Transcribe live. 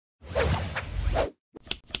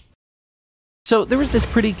So there was this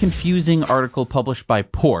pretty confusing article published by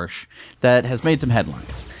Porsche that has made some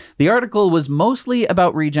headlines. The article was mostly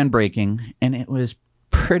about regen braking, and it was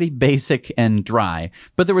pretty basic and dry.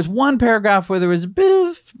 But there was one paragraph where there was a bit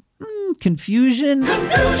of confusion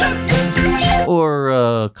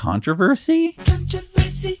or controversy.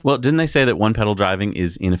 Well, didn't they say that one-pedal driving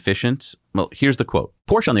is inefficient? Well, here's the quote.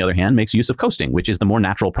 Porsche, on the other hand, makes use of coasting, which is the more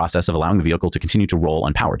natural process of allowing the vehicle to continue to roll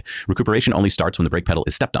unpowered. Recuperation only starts when the brake pedal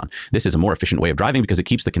is stepped on. This is a more efficient way of driving because it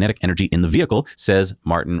keeps the kinetic energy in the vehicle, says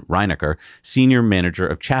Martin Reinecker, senior manager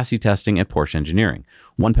of chassis testing at Porsche Engineering.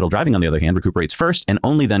 One-pedal driving, on the other hand, recuperates first and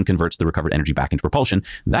only then converts the recovered energy back into propulsion.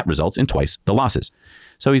 That results in twice the losses.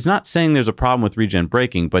 So he's not saying there's a problem with regen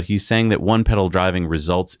braking, but he's saying that one-pedal driving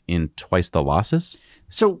results in twice the losses?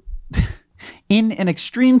 So in an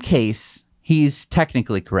extreme case, he's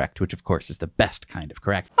technically correct, which of course is the best kind of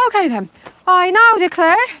correct. Okay then, I now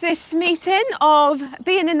declare this meeting of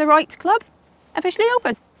Being in the Right Club officially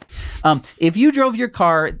open. If you drove your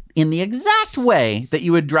car in the exact way that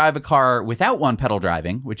you would drive a car without one-pedal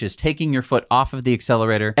driving, which is taking your foot off of the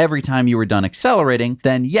accelerator every time you were done accelerating,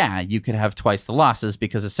 then yeah, you could have twice the losses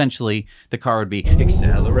because essentially the car would be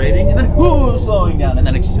accelerating and then slowing down and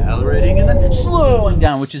then accelerating and then slowing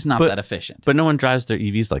down, which is not that efficient. But no one drives their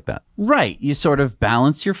EVs like that. Right. You sort of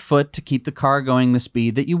balance your foot to keep the car going the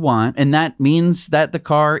speed that you want, and that means that the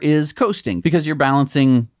car is coasting because you're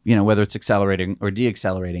balancing, you know, whether it's accelerating or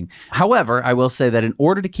deaccelerating. However, I will say that in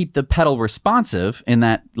order to keep the pedal responsive in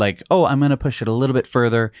that, like, oh, I'm going to push it a little bit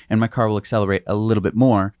further and my car will accelerate a little bit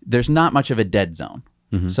more, there's not much of a dead zone.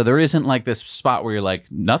 So there isn't like this spot where you're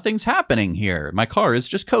like, nothing's happening here. My car is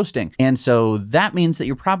just coasting. And so that means that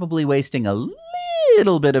you're probably wasting a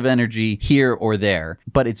little bit of energy here or there,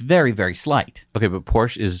 but it's very, very slight. Okay, but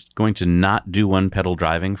Porsche is going to not do one-pedal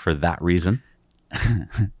driving for that reason?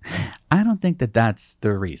 I don't think that that's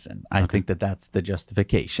the reason. I think that that's the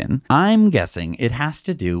justification. I'm guessing it has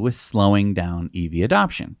to do with slowing down EV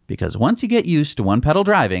adoption, because once you get used to one-pedal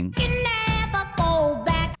driving, you never go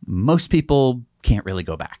back. Most people can't really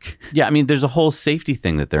go back. Yeah, I mean, there's a whole safety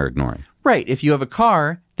thing that they're ignoring. Right. If you have a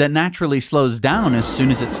car that naturally slows down as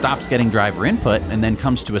soon as it stops getting driver input and then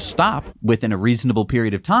comes to a stop within a reasonable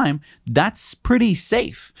period of time, that's pretty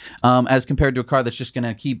safe as compared to a car that's just going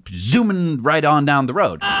to keep zooming right on down the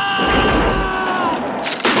road.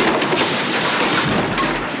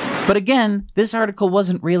 But again, this article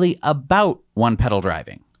wasn't really about one-pedal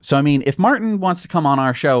driving. So, I mean, if Martin wants to come on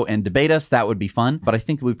our show and debate us, that would be fun. But I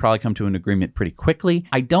think we'd probably come to an agreement pretty quickly.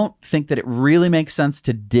 I don't think that it really makes sense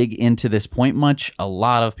to dig into this point much. A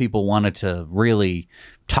lot of people wanted to really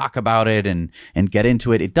talk about it and get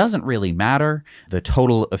into it. It doesn't really matter, the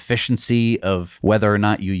total efficiency of whether or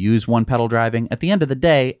not you use one-pedal driving. At the end of the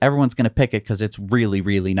day, everyone's going to pick it because it's really,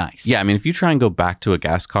 really nice. Yeah, I mean, if you try and go back to a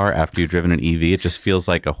gas car after you've driven an EV, it just feels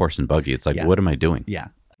like a horse and buggy. It's like, what am I doing? Yeah.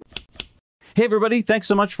 Hey everybody, thanks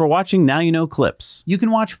so much for watching Now You Know Clips. You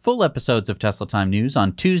can watch full episodes of Tesla Time News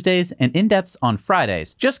on Tuesdays and in-depths on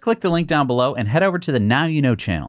Fridays. Just click the link down below and head over to the Now You Know channel.